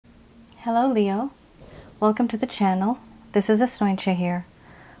Hello Leo, welcome to the channel. This is Asnointia here.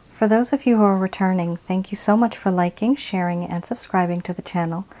 For those of you who are returning, thank you so much for liking, sharing, and subscribing to the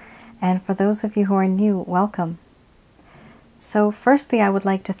channel. And for those of you who are new, welcome. So firstly, I would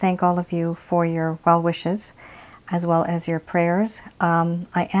like to thank all of you for your well wishes, as well as your prayers.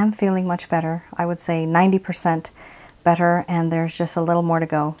 I am feeling much better. I would say 90% better, and there's just a little more to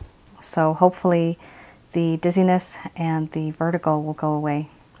go. So hopefully the dizziness and the vertigo will go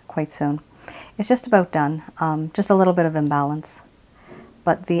away quite soon. It's just about done, just a little bit of imbalance.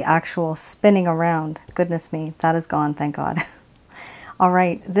 But the actual spinning around, goodness me, that is gone, thank God. All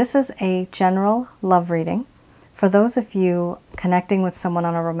right, this is a general love reading. For those of you connecting with someone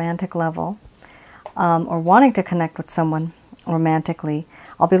on a romantic level, or wanting to connect with someone romantically,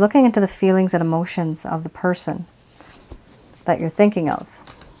 I'll be looking into the feelings and emotions of the person that you're thinking of.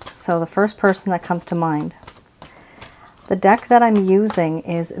 So the first person that comes to mind. The deck that I'm using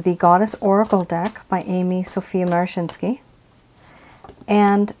is the Goddess Oracle deck by Amy Sophia Marashinsky.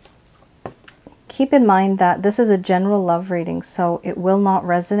 And keep in mind that this is a general love reading, so it will not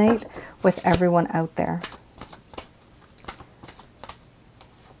resonate with everyone out there.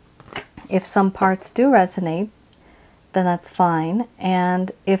 If some parts do resonate, then that's fine.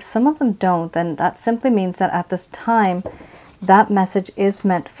 And if some of them don't, then that simply means that at this time, that message is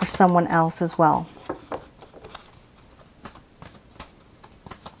meant for someone else as well.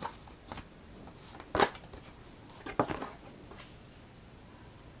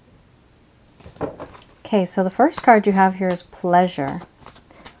 Okay, so the first card you have here is Pleasure,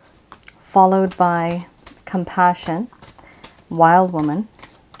 followed by Compassion, Wild Woman,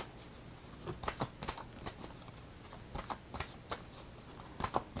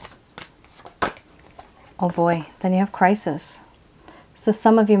 oh boy, then you have Crisis. So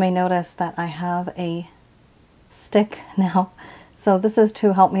some of you may notice that I have a stick now. So this is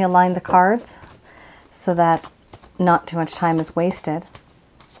to help me align the cards so that not too much time is wasted.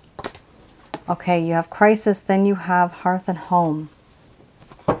 Okay, you have Crisis, then you have Hearth and Home.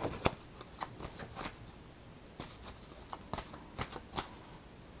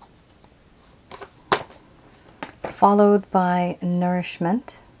 Followed by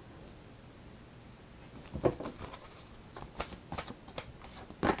Nourishment.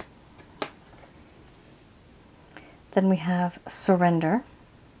 Then we have Surrender.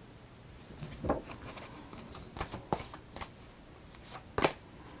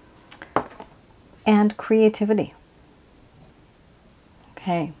 And Creativity.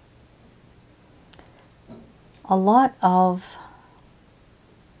 Okay. A lot of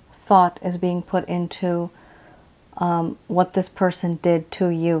thought is being put into what this person did to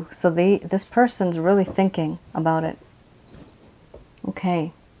you. So this person's really thinking about it.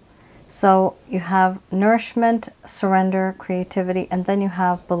 Okay. So you have Nourishment, Surrender, Creativity, and then you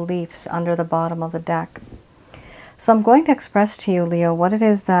have Beliefs under the bottom of the deck. So I'm going to express to you, Leo, what it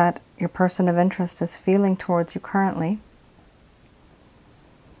is that your person of interest is feeling towards you currently.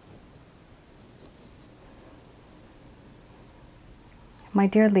 My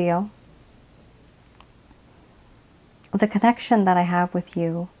dear Leo, the connection that I have with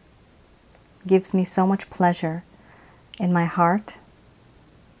you gives me so much pleasure in my heart.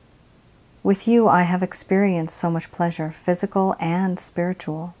 With you, I have experienced so much pleasure, physical and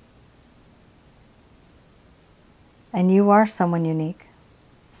spiritual. And you are someone unique,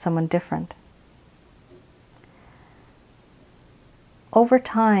 someone different. Over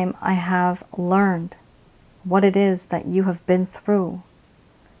time, I have learned what it is that you have been through,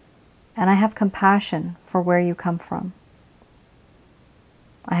 and I have compassion for where you come from.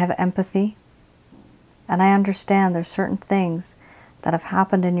 I have empathy, and I understand there's certain things that have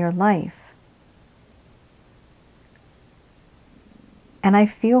happened in your life, and I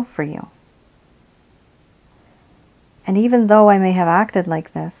feel for you. And even though I may have acted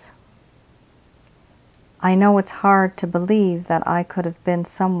like this, I know it's hard to believe that I could have been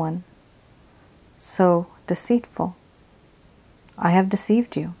someone so deceitful. I have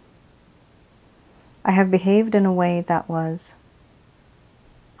deceived you. I have behaved in a way that was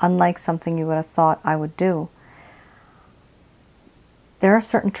unlike something you would have thought I would do. There are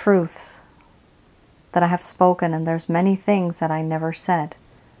certain truths that I have spoken, and there's many things that I never said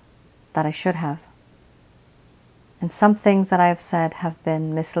that I should have. And some things that I have said have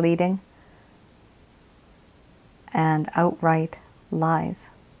been misleading and outright lies.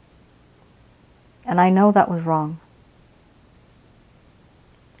 And I know that was wrong.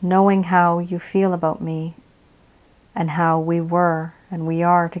 Knowing how you feel about me and how we were and we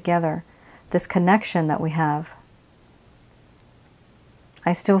are together, this connection that we have,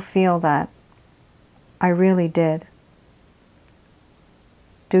 I still feel that I really did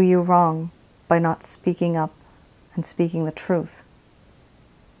do you wrong by not speaking up and speaking the truth.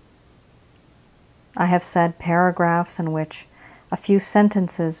 I have said paragraphs in which a few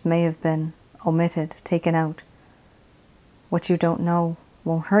sentences may have been omitted, taken out. What you don't know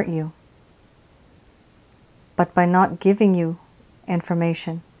won't hurt you. But by not giving you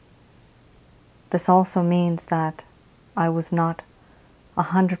information, this also means that I was not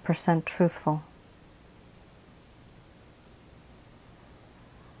 100% truthful.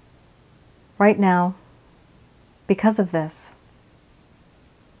 Right now, because of this,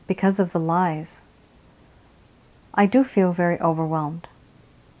 because of the lies, I do feel very overwhelmed.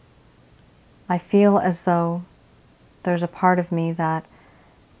 I feel as though there's a part of me that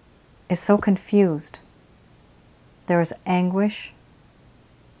is so confused. There is anguish,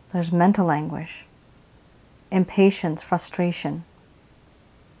 there's mental anguish, impatience, frustration.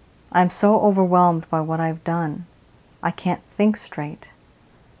 I'm so overwhelmed by what I've done, I can't think straight.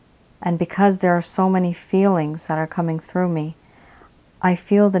 And because there are so many feelings that are coming through me, I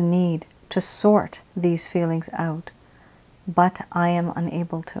feel the need to sort these feelings out, but I am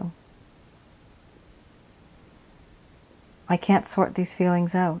unable to. I can't sort these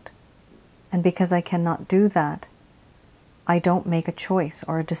feelings out, and because I cannot do that, I don't make a choice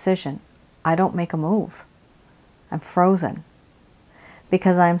or a decision. I don't make a move. I'm frozen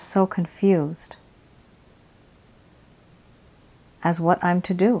because I am so confused as what I'm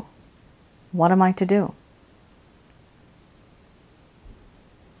to do. What am I to do?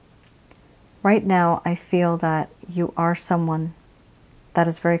 Right now, I feel that you are someone that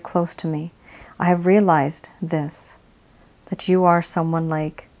is very close to me. I have realized this, that you are someone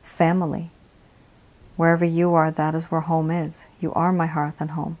like family. Wherever you are, that is where home is. You are my hearth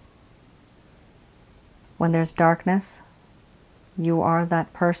and home. When there's darkness, you are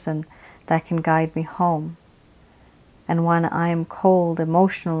that person that can guide me home. And when I am cold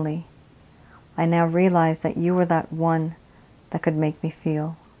emotionally, I now realize that you are that one that could make me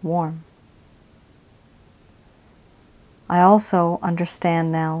feel warm. I also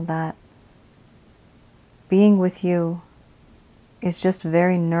understand now that being with you is just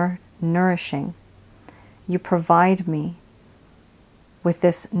very nourishing. You provide me with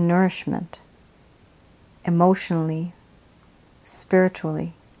this nourishment emotionally,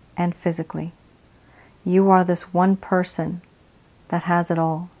 spiritually, and physically. You are this one person that has it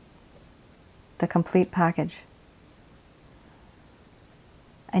all. The complete package.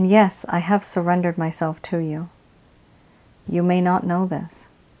 And yes, I have surrendered myself to you. You may not know this,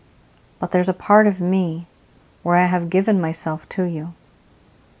 but there's a part of me where I have given myself to you.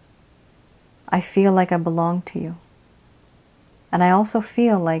 I feel like I belong to you. And I also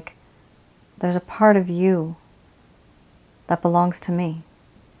feel like there's a part of you that belongs to me.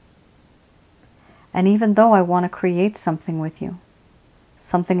 And even though I want to create something with you,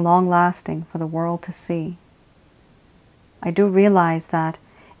 something long-lasting for the world to see, I do realize that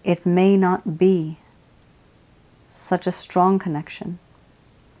it may not be such a strong connection.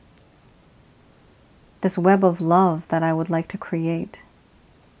 This web of love that I would like to create,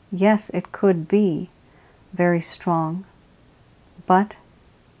 yes, it could be very strong, but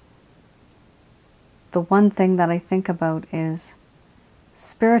the one thing that I think about is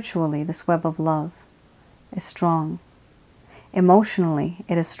spiritually this web of love is strong. Emotionally,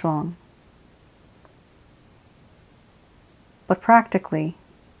 it is strong. But practically,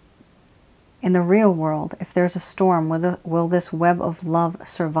 in the real world, if there's a storm, will this web of love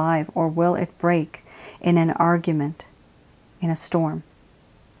survive, or will it break in an argument, in a storm?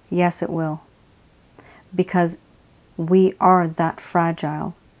 Yes, it will. Because we are that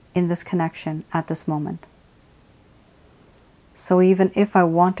fragile in this connection at this moment. So even if I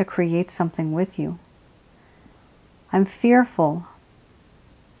want to create something with you, I'm fearful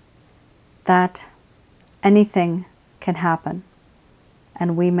that anything can happen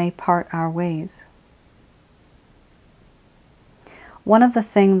and we may part our ways. One of the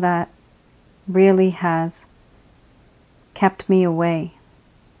things that really has kept me away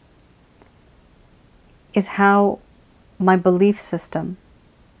is how my belief system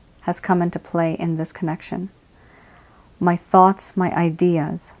has come into play in this connection. My thoughts, my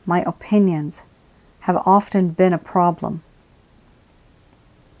ideas, my opinions have often been a problem.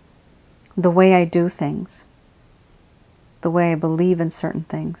 The way I do things, the way I believe in certain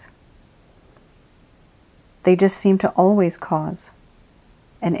things, they just seem to always cause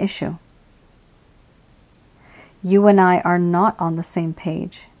an issue. You and I are not on the same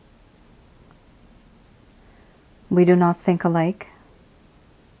page. We do not think alike.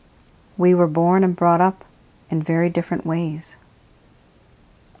 We were born and brought up in very different ways.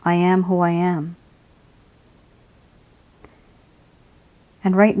 I am who I am.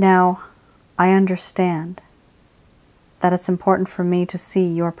 And right now, I understand that it's important for me to see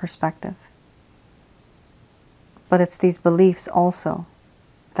your perspective. But it's these beliefs also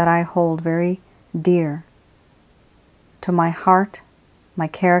that I hold very dear to my heart, my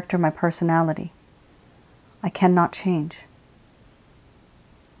character, my personality. I cannot change.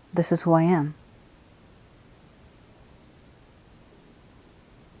 This is who I am.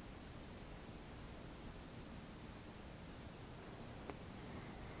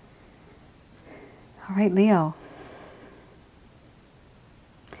 All right, Leo.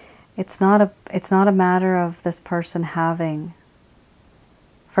 It's not a matter of this person having,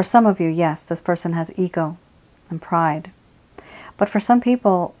 for some of you, yes, this person has ego and pride. But for some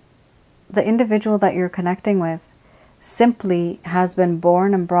people, the individual that you're connecting with simply has been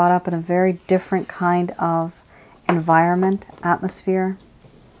born and brought up in a very different kind of environment, atmosphere.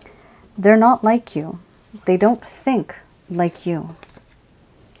 They're not like you. They don't think like you.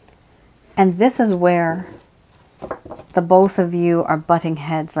 And this is where the both of you are butting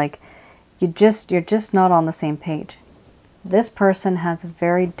heads. Like you're just not on the same page. This person has a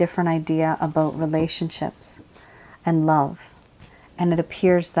very different idea about relationships and love. And it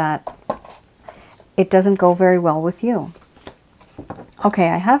appears that it doesn't go very well with you. Okay,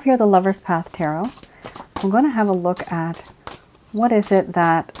 I have here the Lover's Path Tarot. I'm going to have a look at what is it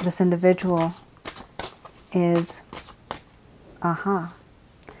that this individual is,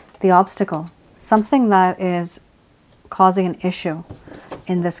 the obstacle. Something that is causing an issue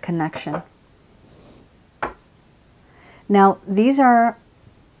in this connection. Now, these are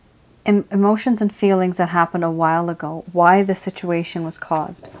emotions and feelings that happened a while ago, why the situation was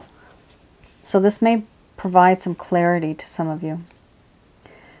caused. So this may provide some clarity to some of you.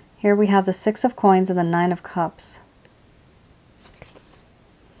 Here we have the Six of Coins and the Nine of Cups.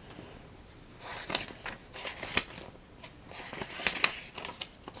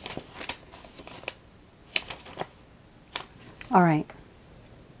 All right.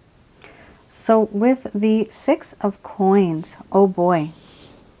 So with the Six of Coins, oh boy,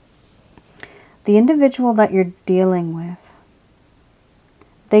 the individual that you're dealing with,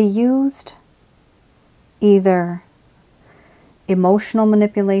 they used either emotional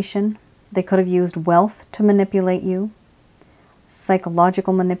manipulation, they could have used wealth to manipulate you,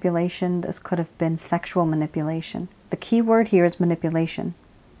 psychological manipulation, this could have been sexual manipulation. The key word here is manipulation.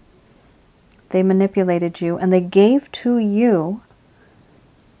 They manipulated you and they gave to you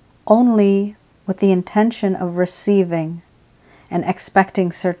only with the intention of receiving and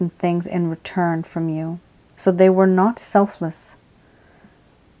expecting certain things in return from you. So they were not selfless.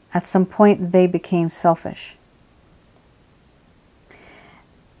 At some point they became selfish.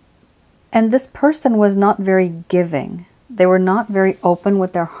 And this person was not very giving. They were not very open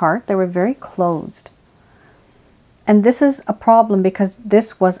with their heart. They were very closed. And this is a problem because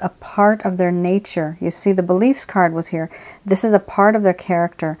this was a part of their nature. You see, the beliefs card was here. This is a part of their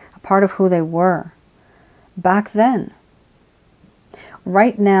character, a part of who they were back then.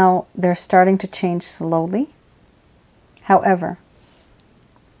 Right now, they're starting to change slowly. However,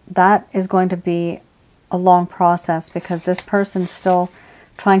 that is going to be a long process because this person's still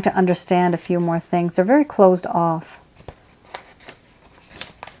trying to understand a few more things. They're very closed off.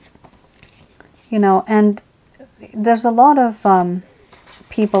 You know, and there's a lot of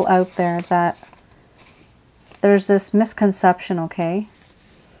people out there that there's this misconception, okay?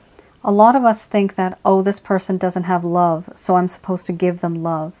 A lot of us think that, oh, this person doesn't have love, so I'm supposed to give them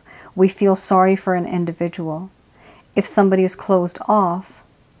love. We feel sorry for an individual. If somebody is closed off,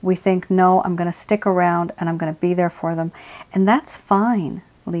 we think, no, I'm going to stick around and I'm going to be there for them. And that's fine,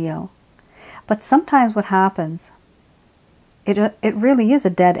 Leo. But sometimes what happens, it really is a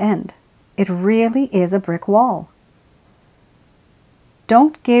dead end. It really is a brick wall.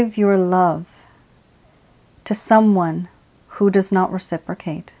 Don't give your love to someone who does not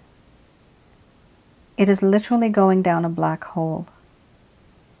reciprocate. It is literally going down a black hole.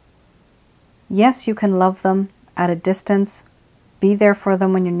 Yes, you can love them at a distance, be there for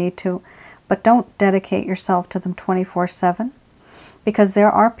them when you need to, but don't dedicate yourself to them 24/7, because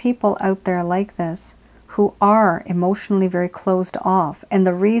there are people out there like this who are emotionally very closed off. And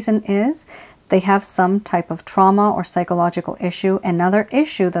the reason is they have some type of trauma or psychological issue, another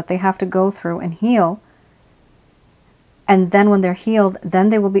issue that they have to go through and heal. And then when they're healed, then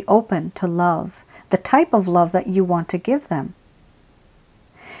they will be open to love, the type of love that you want to give them.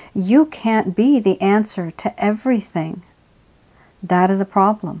 You can't be the answer to everything. That is a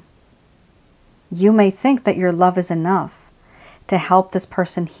problem. You may think that your love is enough to help this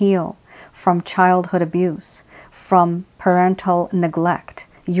person heal from childhood abuse, from parental neglect.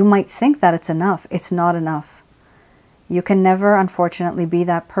 You might think that it's enough. It's not enough. You can never, unfortunately, be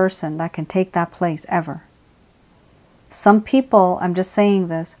that person that can take that place ever. Some people, I'm just saying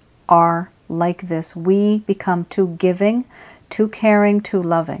this, are like this. We become too giving, too caring, too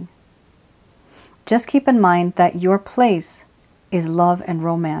loving. Just keep in mind that your place is love and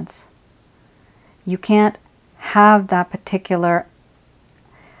romance. You can't have that particular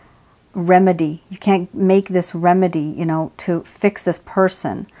remedy. You can't make this remedy, to fix this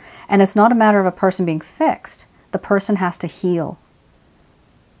person. And it's not a matter of a person being fixed. The person has to heal.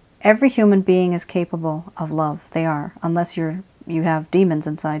 Every human being is capable of love. They are, unless you have demons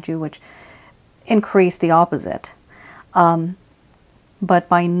inside you, which increase the opposite. But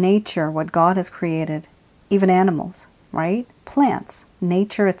by nature, what God has created, even animals, right? Plants,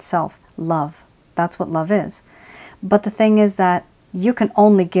 nature itself, love. That's what love is. But the thing is that you can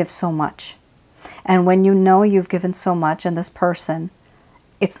only give so much. And when you know you've given so much and this person,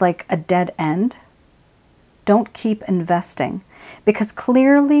 it's like a dead end, don't keep investing, because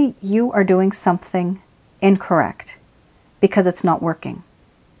clearly you are doing something incorrect because it's not working.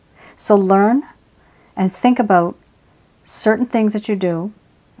 So learn and think about certain things that you do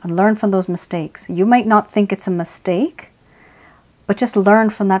and learn from those mistakes. You might not think it's a mistake, but just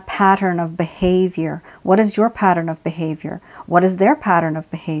learn from that pattern of behavior. What is your pattern of behavior? What is their pattern of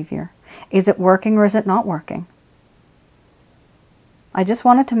behavior? Is it working or is it not working? I just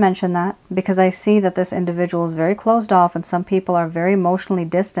wanted to mention that because I see that this individual is very closed off and some people are very emotionally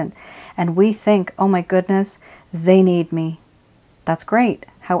distant. And we think, oh my goodness, they need me. That's great.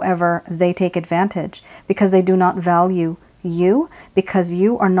 However, they take advantage because they do not value you, because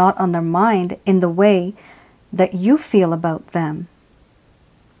you are not on their mind in the way that you feel about them.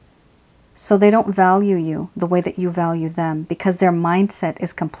 So they don't value you the way that you value them because their mindset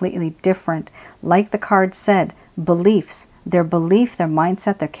is completely different. Like the card said, beliefs. Their belief, their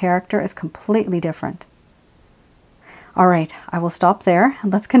mindset, their character is completely different. All right, I will stop there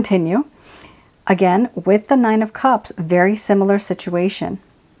and let's continue. Again, with the Nine of Cups, very similar situation.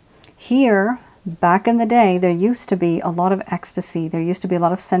 Here, back in the day, there used to be a lot of ecstasy. There used to be a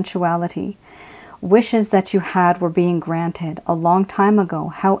lot of sensuality. Wishes that you had were being granted a long time ago.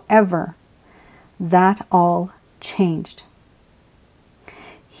 However, that all changed.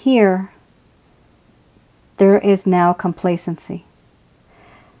 Here, there is now complacency.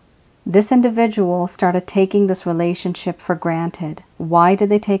 This individual started taking this relationship for granted. Why did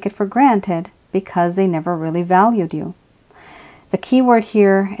they take it for granted? Because they never really valued you. The key word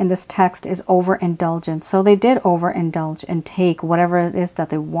here in this text is overindulgence. So they did overindulge and take whatever it is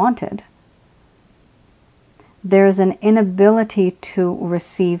that they wanted. There's an inability to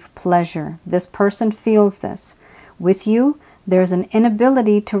receive pleasure. This person feels this. With you, there's an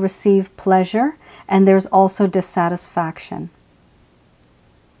inability to receive pleasure, and there's also dissatisfaction.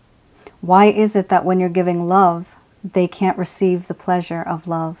 Why is it that when you're giving love, they can't receive the pleasure of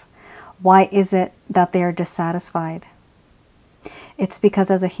love? Why is it that they are dissatisfied? It's because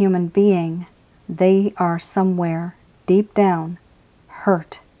as a human being, they are somewhere deep down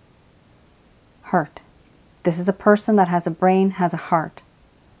hurt. Hurt. This is a person that has a brain, has a heart.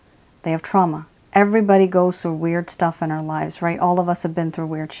 They have trauma. Everybody goes through weird stuff in our lives, right? All of us have been through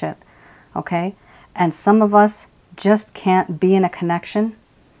weird shit, okay? And some of us just can't be in a connection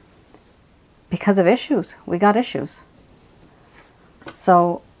because of issues. We got issues.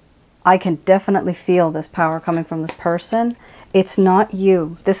 So I can definitely feel this power coming from this person. It's not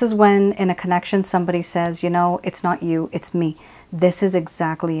you. This is when in a connection somebody says, it's not you, it's me. This is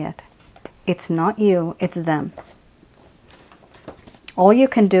exactly it. It's not you, it's them. All you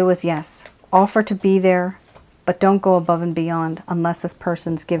can do is, yes, offer to be there, but don't go above and beyond unless this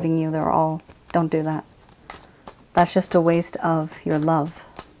person's giving you their all. Don't do that. That's just a waste of your love.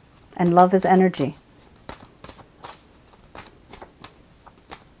 And love is energy.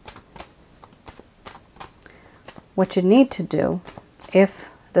 What you need to do, if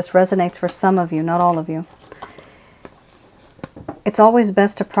this resonates for some of you, not all of you, it's always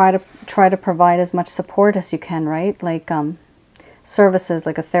best to try to provide as much support as you can, right? Like services,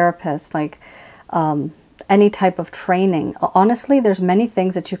 like a therapist, like any type of training. Honestly, there's many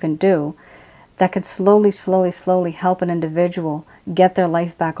things that you can do that could slowly help an individual get their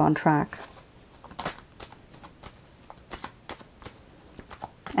life back on track.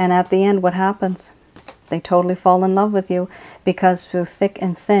 And at the end, what happens? They totally fall in love with you because through thick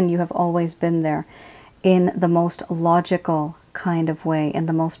and thin, you have always been there in the most logical kind of way, in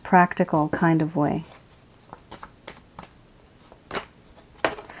the most practical kind of way.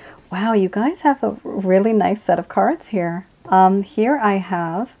 Wow, you guys have a really nice set of cards here. Here I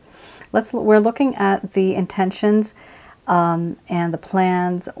have, we're looking at the intentions and the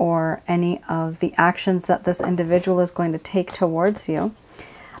plans or any of the actions that this individual is going to take towards you.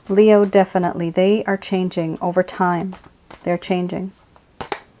 Leo, definitely, they are changing over time. They're changing.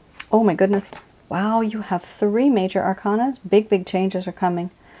 Oh my goodness. Wow, you have 3 major arcanas. Big, big changes are coming.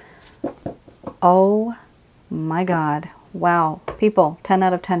 Oh my God. Wow. People, 10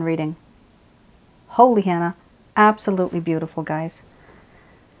 out of 10 reading. Holy Hannah. Absolutely beautiful, guys.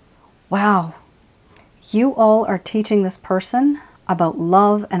 Wow. You all are teaching this person about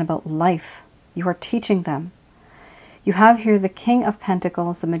love and about life. You are teaching them. You have here the King of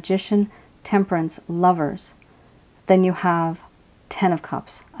Pentacles, the Magician, Temperance, Lovers. Then you have 10 of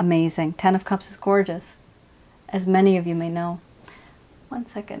Cups. Amazing. 10 of Cups is gorgeous, as many of you may know. 1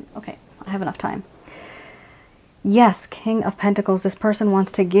 second. Okay, I have enough time. Yes, King of Pentacles, this person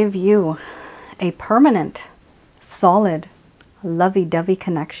wants to give you a permanent, solid, lovey-dovey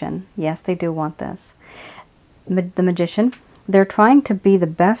connection. Yes, they do want this. The Magician, they're trying to be the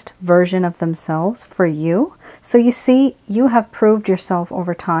best version of themselves for you. So you see, you have proved yourself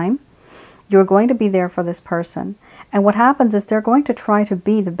over time. You're going to be there for this person. And what happens is they're going to try to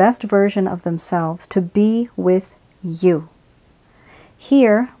be the best version of themselves to be with you.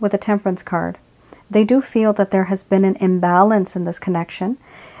 Here, with the Temperance card, they do feel that there has been an imbalance in this connection.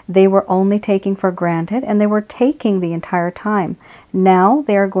 They were only taking for granted, and they were taking the entire time. Now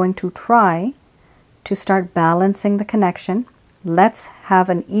they are going to try to start balancing the connection. Let's have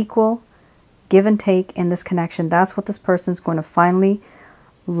an equal give and take in this connection. That's what this person's going to finally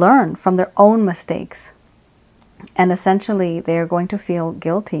learn from their own mistakes. And essentially, they are going to feel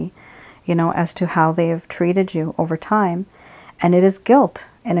guilty, you know, as to how they have treated you over time. And it is guilt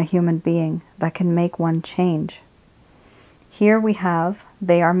in a human being that can make one change. Here we have,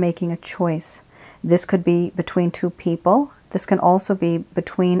 they are making a choice. This could be between 2 people. This can also be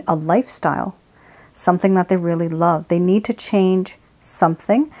between a lifestyle, something that they really love. They need to change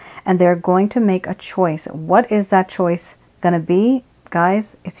something, and they're going to make a choice. What is that choice going to be?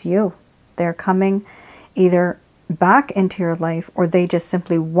 Guys, it's you. They're coming either back into your life, or they just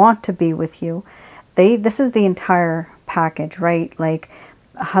simply want to be with you. This is the entire package, right? Like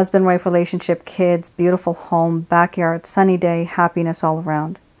a husband-wife relationship, kids, beautiful home, backyard, sunny day, happiness all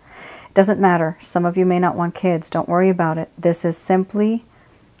around. It doesn't matter. Some of you may not want kids. Don't worry about it. This is simply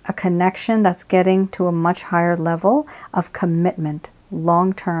a connection that's getting to a much higher level of commitment,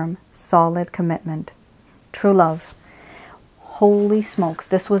 long-term, solid commitment, true love. Holy smokes,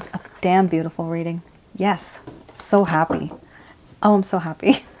 this was a damn beautiful reading. Yes, so happy. Oh, I'm so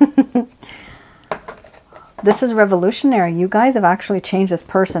happy. This is revolutionary. You guys have actually changed this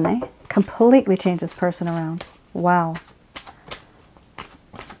person, eh? Completely changed this person around. Wow.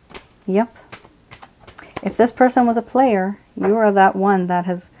 Yep. If this person was a player, you are that one that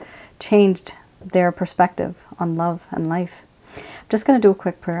has changed their perspective on love and life. I'm just going to do a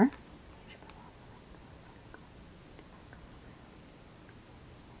quick prayer.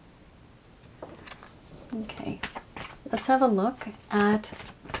 Okay, let's have a look at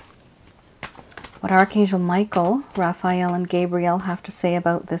what Archangel Michael, Raphael, and Gabriel have to say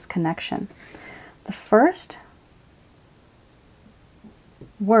about this connection. The first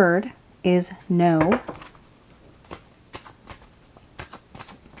word is no.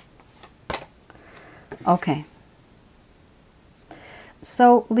 Okay.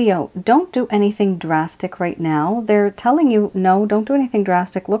 So, Leo, don't do anything drastic right now. They're telling you, no, don't do anything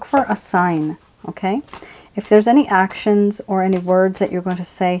drastic. Look for a sign, okay? If there's any actions or any words that you're going to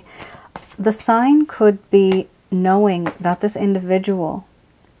say, the sign could be knowing that this individual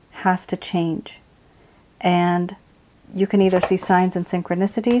has to change. And you can either see signs and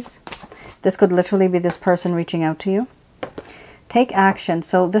synchronicities. This could literally be this person reaching out to you. Take action.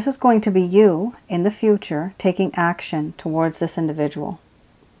 So this is going to be you in the future taking action towards this individual.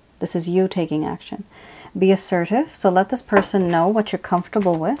 This is you taking action. Be assertive. So let this person know what you're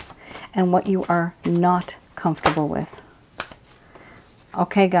comfortable with and what you are not comfortable with.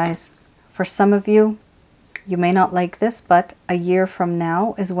 Okay, guys. For some of you, you may not like this, but a year from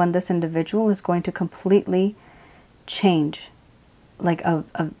now is when this individual is going to completely change. Like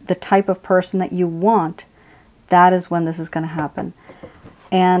the type of person that you want, that is when this is going to happen.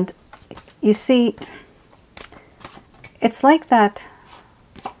 And you see, it's like that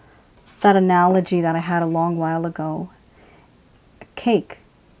analogy that I had a long while ago. A cake.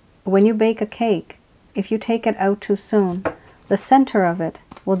 When you bake a cake, if you take it out too soon, the center of it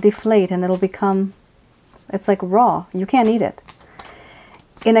will deflate and it'll become, it's like raw. You can't eat it.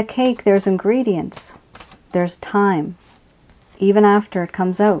 In a cake, there's ingredients. There's time. Even after it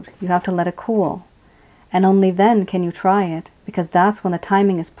comes out, you have to let it cool. And only then can you try it, because that's when the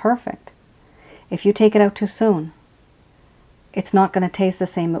timing is perfect. If you take it out too soon, It's not going to taste the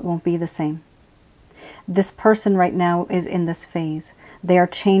same. It won't be the same. This person right now is in this phase. They are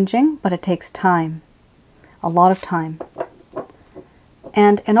changing, but it takes time. A lot of time.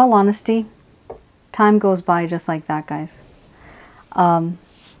 And in all honesty, time goes by just like that, guys.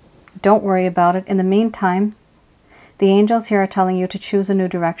 Don't worry about it. In the meantime, the angels here are telling you to choose a new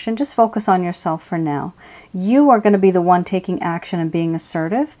direction. Just focus on yourself for now. You are going to be the one taking action and being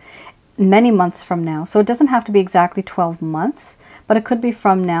assertive many months from now. So it doesn't have to be exactly 12 months, but it could be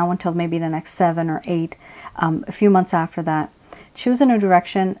from now until maybe the next 7 or 8, a few months after that. Choose a new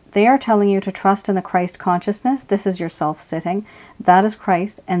direction. They are telling you to trust in the Christ consciousness. This is yourself sitting. That is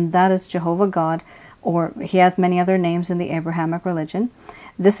Christ, and that is Jehovah God, or he has many other names in the Abrahamic religion.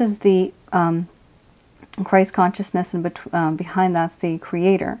 This is the Christ consciousness, and behind that's the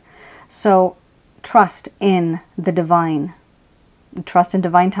Creator. So trust in the divine. Trust in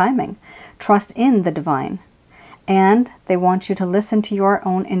divine timing. Trust in the divine. And they want you to listen to your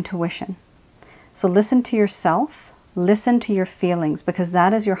own intuition. So listen to yourself. Listen to your feelings, because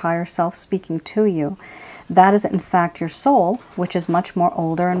that is your higher self speaking to you. That is in fact your soul, which is much more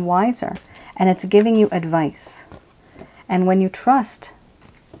older and wiser. And it's giving you advice. And when you trust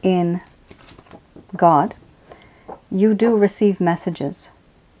in God, you do receive messages,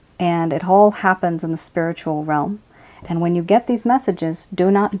 and it all happens in the spiritual realm. And when you get these messages, do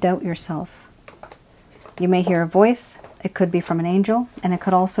not doubt yourself. You may hear a voice. It could be from an angel, and it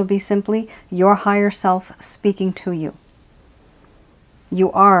could also be simply your higher self speaking to you.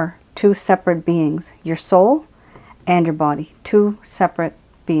 You are two separate beings, your soul and your body, two separate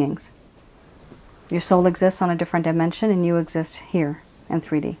beings. Your soul exists on a different dimension, and you exist here in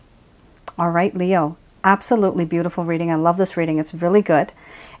 3D. All right, Leo, absolutely beautiful reading. I love this reading. It's really good.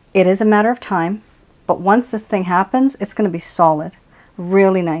 It is a matter of time, but once this thing happens, it's going to be solid.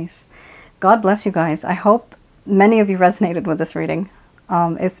 Really nice. God bless you guys. I hope many of you resonated with this reading.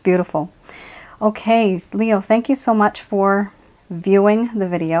 It's beautiful. Okay, Leo, thank you so much for viewing the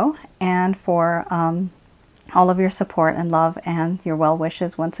video and for all of your support and love and your well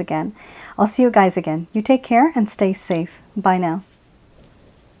wishes once again. I'll see you guys again. You take care and stay safe. Bye now.